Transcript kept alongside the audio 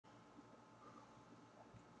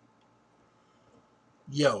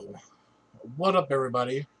Yo, what up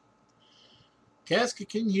everybody? Casca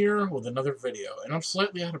King here with another video, and I'm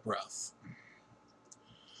slightly out of breath.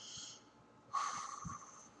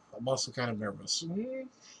 I'm also kind of nervous.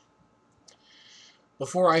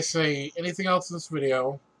 Before I say anything else in this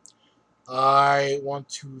video, I want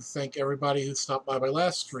to thank everybody who stopped by my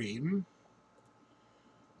last stream,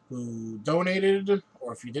 who donated,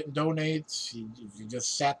 or if you didn't donate, you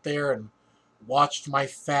just sat there and watched my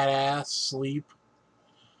fat ass sleep.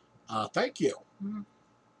 Thank you.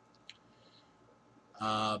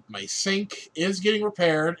 My sink is getting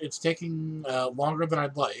repaired. It's taking longer than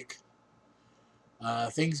I'd like.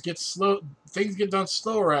 Things get done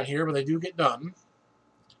slow around here, but they do get done.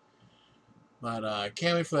 But I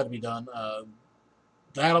can't wait for that to be done.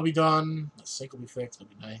 That'll be done. The sink will be fixed.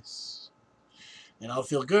 It'll be nice. And I'll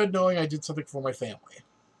feel good knowing I did something for my family.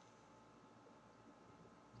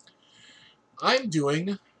 I'm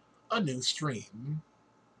doing a new stream.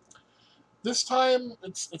 This time,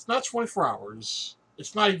 it's not 24 hours.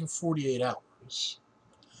 It's not even 48 hours.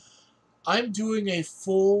 I'm doing a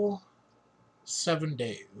full 7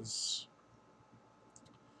 days.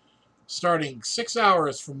 Starting 6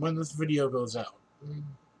 hours from when this video goes out.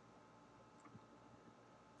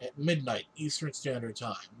 At midnight, Eastern Standard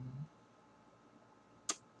Time.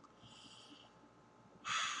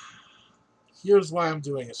 Here's why I'm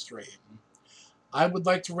doing a stream. I would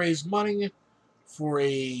like to raise money for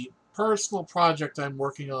a personal project I'm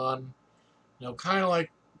working on. You know, kind of like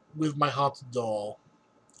with my haunted doll.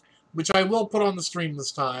 Which I will put on the stream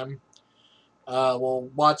this time. We'll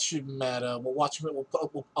watch him at.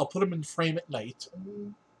 I'll put him in frame at night.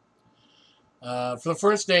 For the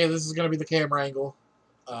first day, this is going to be the camera angle,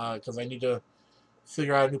 because I need to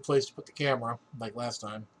figure out a new place to put the camera, like last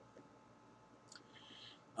time.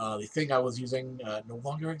 The thing I was using no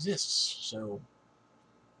longer exists. So,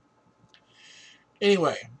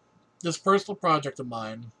 anyway, this personal project of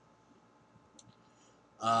mine.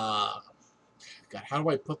 God, how do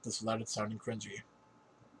I put this without it sounding cringy?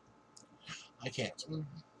 I can't.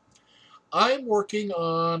 I'm working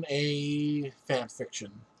on a fan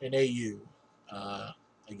fiction, an AU, I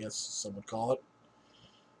guess some would call it,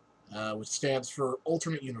 which stands for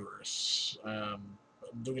Alternate Universe. I'm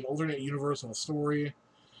doing an alternate universe of a story.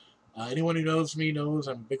 Anyone who knows me knows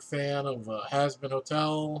I'm a big fan of Hazbin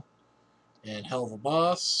Hotel and Hell of a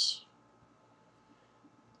Boss.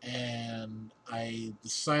 And I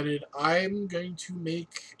decided I'm going to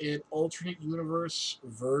make an alternate universe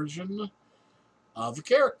version of a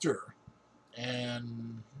character.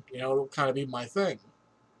 And, you know, it'll kind of be my thing.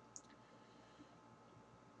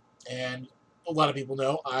 And a lot of people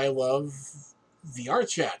know I love VR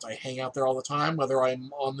chat. I hang out there all the time, whether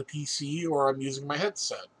I'm on the PC or I'm using my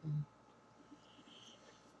headset.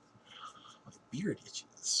 My beard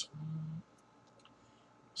itches.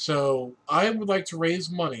 So, I would like to raise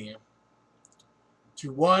money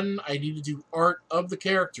to, one, I need to do art of the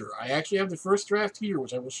character. I actually have the first draft here,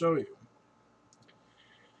 which I will show you.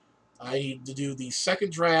 I need to do the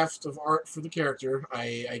second draft of art for the character.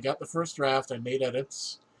 I got the first draft, I made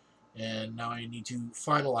edits, and now I need to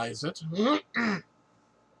finalize it.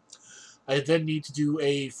 I then need to do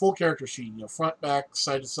a full character sheet, you know, front, back,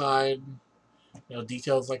 side to side, you know,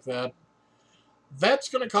 details like that. That's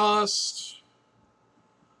going to cost,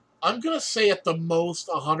 I'm going to say at the most,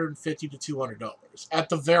 $150 to $200. At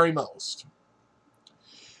the very most.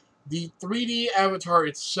 The 3D avatar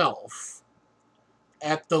itself,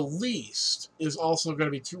 at the least, is also going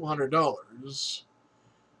to be $200.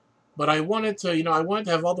 But I wanted to, you know, I wanted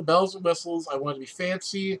to have all the bells and whistles. I wanted to be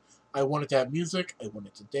fancy. I wanted to have music. I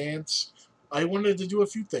wanted to dance. I wanted to do a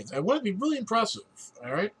few things. I wanted to be really impressive.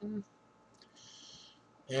 All right?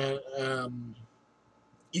 And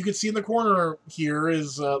you can see in the corner here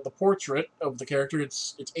is the portrait of the character.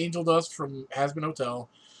 It's Angel Dust from Hazbin Hotel.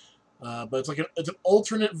 But it's like it's an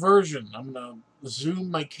alternate version. I'm going to zoom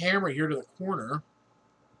my camera here to the corner.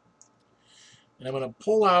 And I'm going to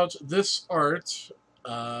pull out this art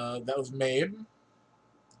that was made.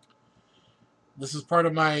 This is part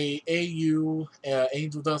of my AU.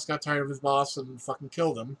 Angel Dust got tired of his boss and fucking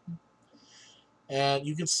killed him. And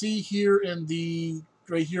you can see here in the,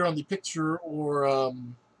 right here on the picture, or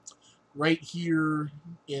right here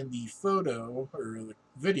in the photo, or the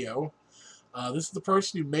video, this is the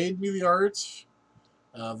person who made me the art.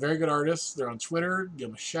 Very good artists. They're on Twitter. Give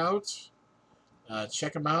them a shout.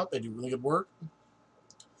 Check them out. They do really good work.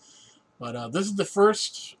 But this is the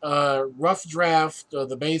first rough draft,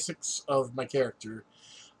 the basics of my character.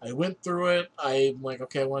 I went through it. I'm like,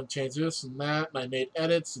 okay, I want to change this and that. And I made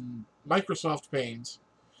edits in Microsoft Paint.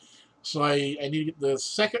 So I need the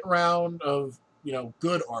second round of you know,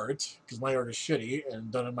 good art, because my art is shitty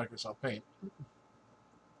and done in Microsoft Paint.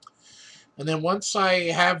 And then once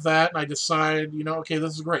I have that and I decide, you know, okay,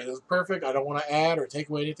 this is great, this is perfect, I don't want to add or take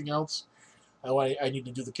away anything else. I need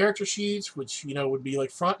to do the character sheets, which, you know, would be like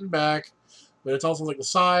front and back, but it's also like the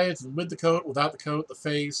sides and with the coat, without the coat, the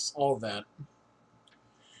face, all of that.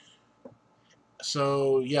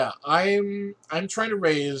 So yeah, I'm trying to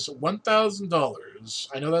raise $1,000.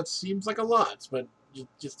 I know that seems like a lot, but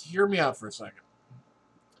just hear me out for a second.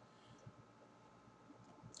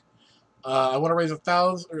 I want to raise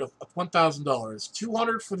 $1,000,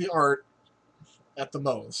 $200 for the art at the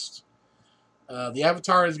most. The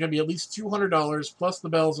avatar is going to be at least $200 plus the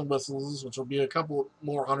bells and whistles, which will be a couple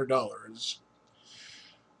more $100.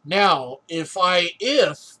 Now, if I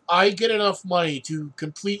get enough money to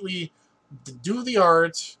completely do the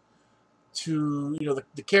art, to, you know,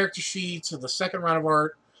 the character sheets and the second round of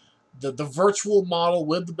art, the virtual model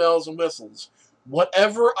with the bells and whistles,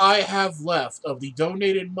 whatever I have left of the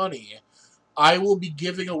donated money, I will be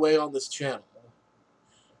giving away on this channel.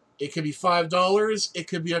 It could be $5, it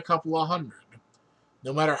could be a couple of hundred.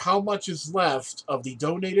 No matter how much is left of the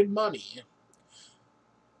donated money,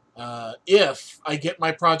 if I get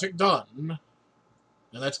my project done,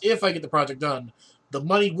 and that's if I get the project done, the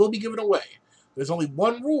money will be given away. There's only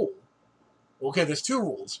one rule. Okay, there's two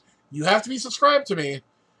rules. You have to be subscribed to me,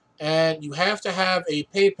 and you have to have a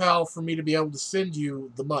PayPal for me to be able to send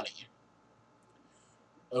you the money.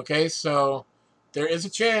 Okay, so there is a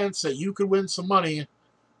chance that you could win some money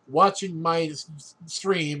watching my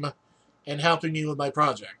stream and helping me with my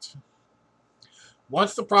project.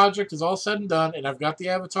 Once the project is all said and done and I've got the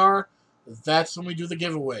avatar, that's when we do the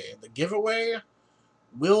giveaway. The giveaway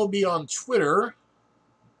will be on Twitter.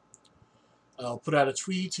 I'll put out a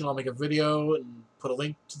tweet and I'll make a video and put a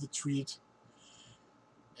link to the tweet.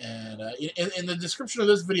 And in the description of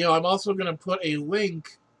this video, I'm also going to put a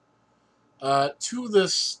link to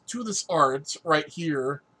this art right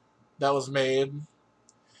here that was made,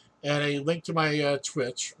 and a link to my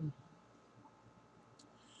Twitch.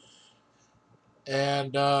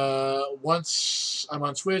 And once I'm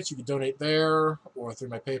on Twitch, you can donate there or through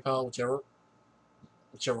my PayPal,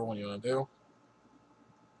 whichever one you want to do.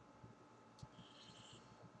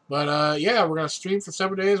 But yeah, we're gonna stream for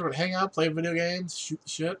 7 days. We're gonna hang out, play video games, shoot the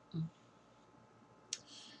shit.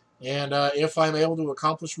 And if I'm able to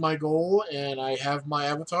accomplish my goal and I have my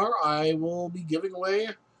avatar, I will be giving away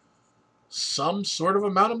some sort of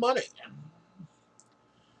amount of money.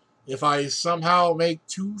 If I somehow make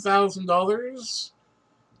 $2,000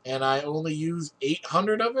 and I only use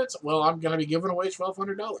 $800 of it, well, I'm going to be giving away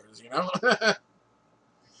 $1,200, you know?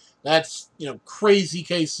 That's, you know, crazy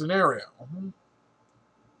case scenario.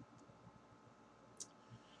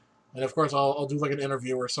 And of course, I'll do like an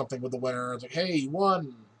interview or something with the winner. It's like, hey, you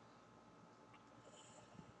won.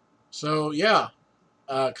 So yeah,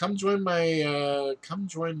 come join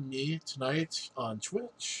me tonight on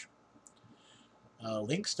Twitch.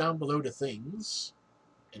 Links down below to things,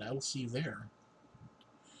 and I will see you there.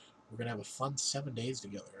 We're gonna have a fun 7 days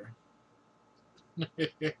together.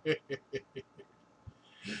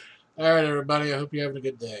 All right, everybody. I hope you're having a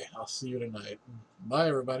good day. I'll see you tonight. Bye,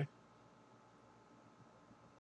 everybody.